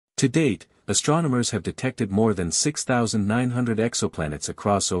To date, astronomers have detected more than 6,900 exoplanets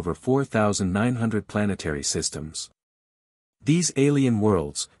across over 4,900 planetary systems. These alien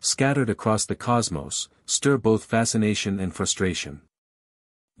worlds, scattered across the cosmos, stir both fascination and frustration.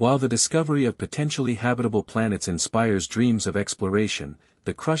 While the discovery of potentially habitable planets inspires dreams of exploration,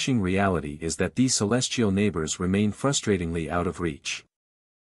 the crushing reality is that these celestial neighbors remain frustratingly out of reach.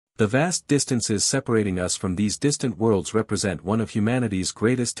 The vast distances separating us from these distant worlds represent one of humanity's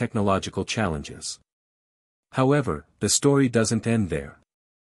greatest technological challenges. However, the story doesn't end there.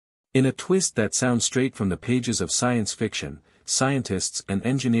 In a twist that sounds straight from the pages of science fiction, scientists and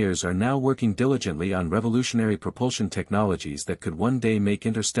engineers are now working diligently on revolutionary propulsion technologies that could one day make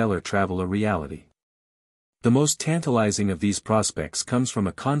interstellar travel a reality. The most tantalizing of these prospects comes from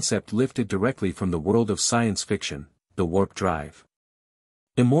a concept lifted directly from the world of science fiction, the warp drive.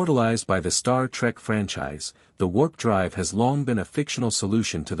 Immortalized by the Star Trek franchise, the warp drive has long been a fictional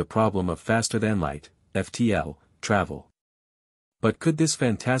solution to the problem of faster-than-light, FTL, travel. But could this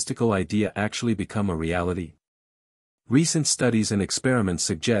fantastical idea actually become a reality? Recent studies and experiments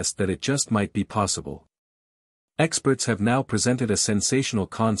suggest that it just might be possible. Experts have now presented a sensational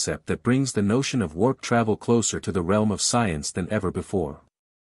concept that brings the notion of warp travel closer to the realm of science than ever before.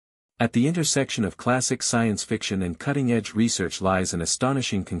 At the intersection of classic science fiction and cutting-edge research lies an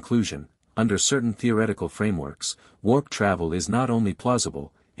astonishing conclusion: under certain theoretical frameworks, warp travel is not only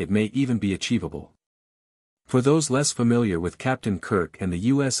plausible, it may even be achievable. For those less familiar with Captain Kirk and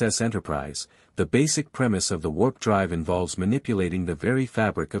the USS Enterprise, the basic premise of the warp drive involves manipulating the very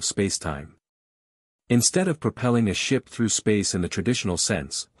fabric of spacetime. Instead of propelling a ship through space in the traditional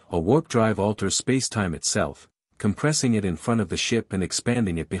sense, a warp drive alters spacetime itself, compressing it in front of the ship and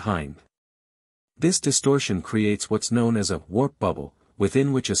expanding it behind. This distortion creates what's known as a warp bubble,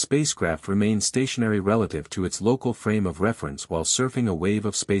 within which a spacecraft remains stationary relative to its local frame of reference while surfing a wave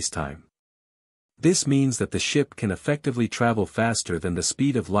of spacetime. This means that the ship can effectively travel faster than the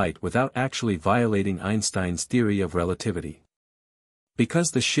speed of light without actually violating Einstein's theory of relativity. Because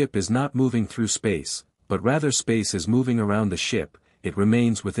the ship is not moving through space, but rather space is moving around the ship, it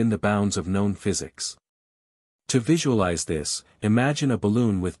remains within the bounds of known physics. To visualize this, imagine a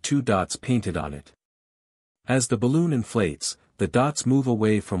balloon with two dots painted on it. As the balloon inflates, the dots move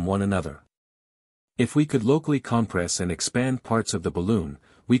away from one another. If we could locally compress and expand parts of the balloon,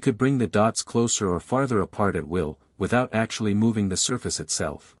 we could bring the dots closer or farther apart at will, without actually moving the surface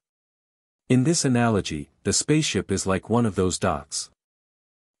itself. In this analogy, the spaceship is like one of those dots.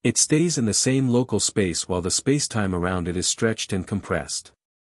 It stays in the same local space while the spacetime around it is stretched and compressed.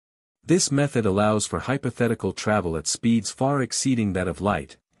 This method allows for hypothetical travel at speeds far exceeding that of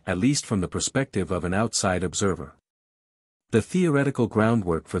light, at least from the perspective of an outside observer. The theoretical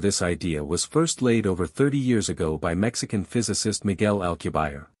groundwork for this idea was first laid over 30 years ago by Mexican physicist Miguel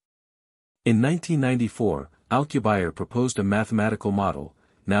Alcubierre. In 1994, Alcubierre proposed a mathematical model,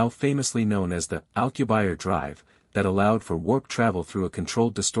 now famously known as the Alcubierre drive, that allowed for warp travel through a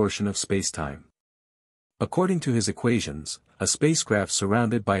controlled distortion of spacetime. According to his equations, a spacecraft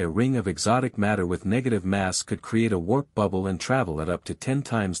surrounded by a ring of exotic matter with negative mass could create a warp bubble and travel at up to 10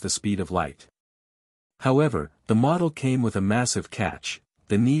 times the speed of light. However, the model came with a massive catch: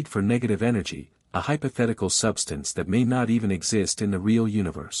 the need for negative energy, a hypothetical substance that may not even exist in the real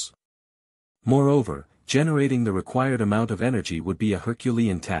universe. Moreover, generating the required amount of energy would be a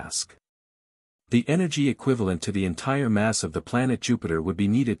Herculean task. The energy equivalent to the entire mass of the planet Jupiter would be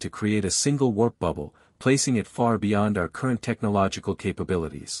needed to create a single warp bubble, placing it far beyond our current technological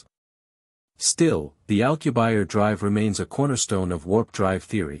capabilities. Still, the Alcubierre drive remains a cornerstone of warp drive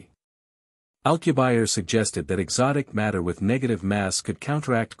theory. Alcubierre suggested that exotic matter with negative mass could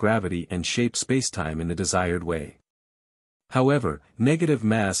counteract gravity and shape spacetime in the desired way. However, negative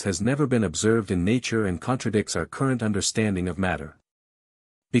mass has never been observed in nature and contradicts our current understanding of matter.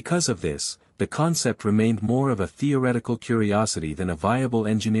 Because of this, the concept remained more of a theoretical curiosity than a viable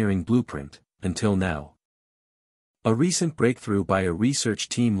engineering blueprint, until now. A recent breakthrough by a research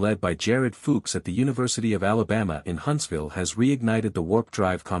team led by Jared Fuchs at the University of Alabama in Huntsville has reignited the warp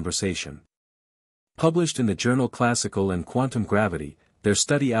drive conversation. Published in the journal Classical and Quantum Gravity, their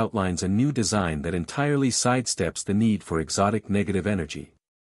study outlines a new design that entirely sidesteps the need for exotic negative energy.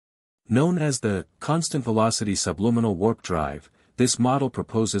 Known as the constant velocity subliminal warp drive, this model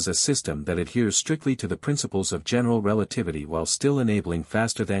proposes a system that adheres strictly to the principles of general relativity while still enabling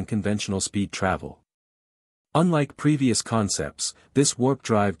faster than conventional speed travel. Unlike previous concepts, this warp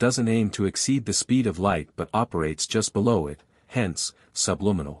drive doesn't aim to exceed the speed of light but operates just below it, hence,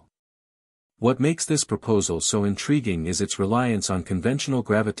 subliminal. What makes this proposal so intriguing is its reliance on conventional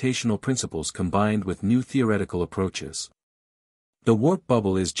gravitational principles combined with new theoretical approaches. The warp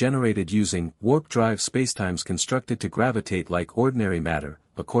bubble is generated using warp drive spacetimes constructed to gravitate like ordinary matter,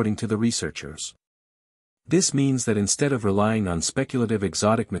 according to the researchers. This means that instead of relying on speculative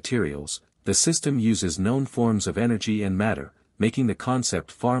exotic materials, the system uses known forms of energy and matter, making the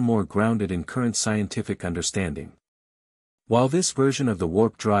concept far more grounded in current scientific understanding. While this version of the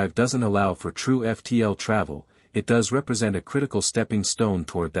warp drive doesn't allow for true FTL travel, it does represent a critical stepping stone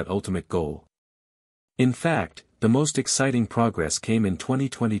toward that ultimate goal. In fact, the most exciting progress came in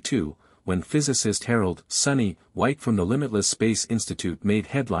 2022, when physicist Harold "Sonny" White from the Limitless Space Institute made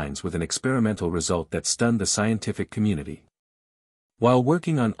headlines with an experimental result that stunned the scientific community. While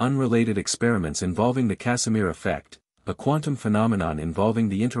working on unrelated experiments involving the Casimir effect, a quantum phenomenon involving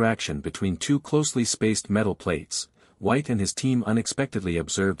the interaction between two closely spaced metal plates, White and his team unexpectedly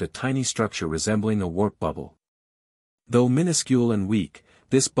observed a tiny structure resembling a warp bubble. Though minuscule and weak,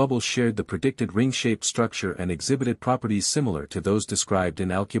 this bubble shared the predicted ring-shaped structure and exhibited properties similar to those described in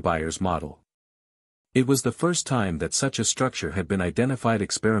Alcubierre's model. It was the first time that such a structure had been identified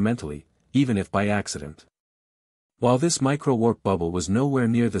experimentally, even if by accident. While this micro-warp bubble was nowhere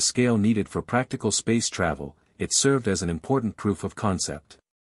near the scale needed for practical space travel, it served as an important proof of concept.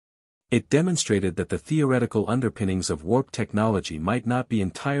 It demonstrated that the theoretical underpinnings of warp technology might not be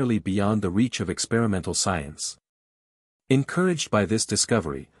entirely beyond the reach of experimental science. Encouraged by this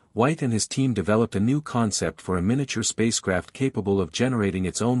discovery, White and his team developed a new concept for a miniature spacecraft capable of generating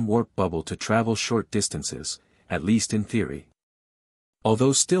its own warp bubble to travel short distances, at least in theory.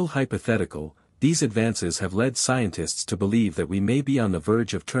 Although still hypothetical, these advances have led scientists to believe that we may be on the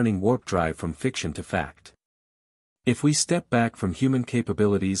verge of turning warp drive from fiction to fact. If we step back from human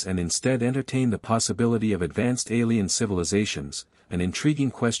capabilities and instead entertain the possibility of advanced alien civilizations, an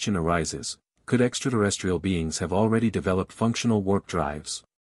intriguing question arises: could extraterrestrial beings have already developed functional warp drives?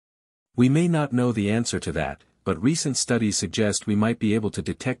 We may not know the answer to that, but recent studies suggest we might be able to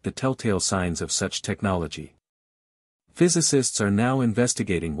detect the telltale signs of such technology. Physicists are now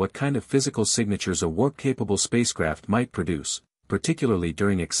investigating what kind of physical signatures a warp-capable spacecraft might produce, particularly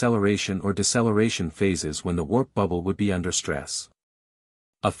during acceleration or deceleration phases when the warp bubble would be under stress.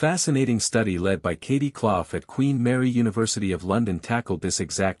 A fascinating study led by Katie Clough at Queen Mary University of London tackled this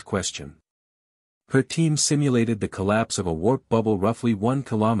exact question. Her team simulated the collapse of a warp bubble roughly 1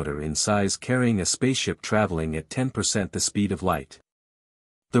 kilometer in size carrying a spaceship traveling at 10% the speed of light.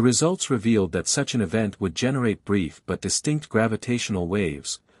 The results revealed that such an event would generate brief but distinct gravitational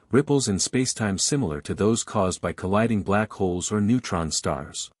waves, ripples in spacetime similar to those caused by colliding black holes or neutron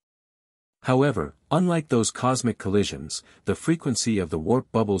stars. However, unlike those cosmic collisions, the frequency of the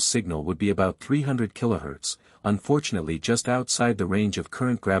warp bubble's signal would be about 300 kHz, unfortunately just outside the range of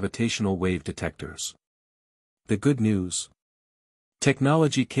current gravitational wave detectors. The good news?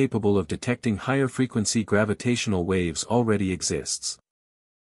 Technology capable of detecting higher frequency gravitational waves already exists.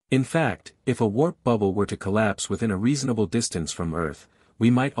 In fact, if a warp bubble were to collapse within a reasonable distance from Earth,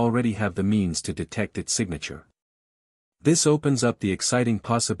 we might already have the means to detect its signature. This opens up the exciting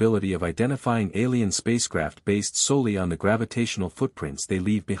possibility of identifying alien spacecraft based solely on the gravitational footprints they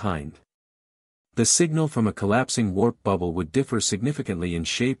leave behind. The signal from a collapsing warp bubble would differ significantly in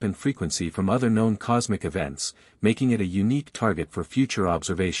shape and frequency from other known cosmic events, making it a unique target for future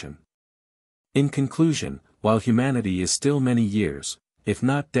observation. In conclusion, while humanity is still many years, if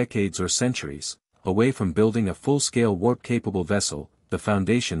not decades or centuries, away from building a full-scale warp-capable vessel, the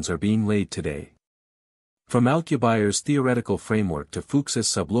foundations are being laid today. From Alcubierre's theoretical framework to Fuchs's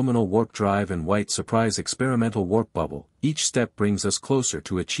subliminal warp drive and White's surprise experimental warp bubble, each step brings us closer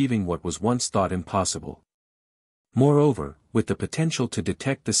to achieving what was once thought impossible. Moreover, with the potential to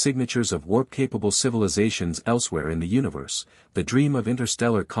detect the signatures of warp-capable civilizations elsewhere in the universe, the dream of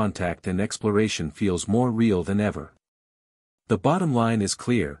interstellar contact and exploration feels more real than ever. The bottom line is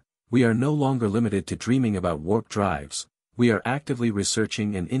clear: we are no longer limited to dreaming about warp drives, we are actively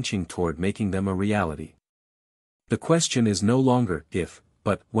researching and inching toward making them a reality. The question is no longer if,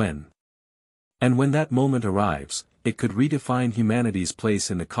 but when. And when that moment arrives, it could redefine humanity's place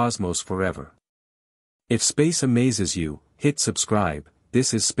in the cosmos forever. If space amazes you, hit subscribe.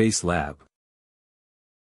 This is Space Lab.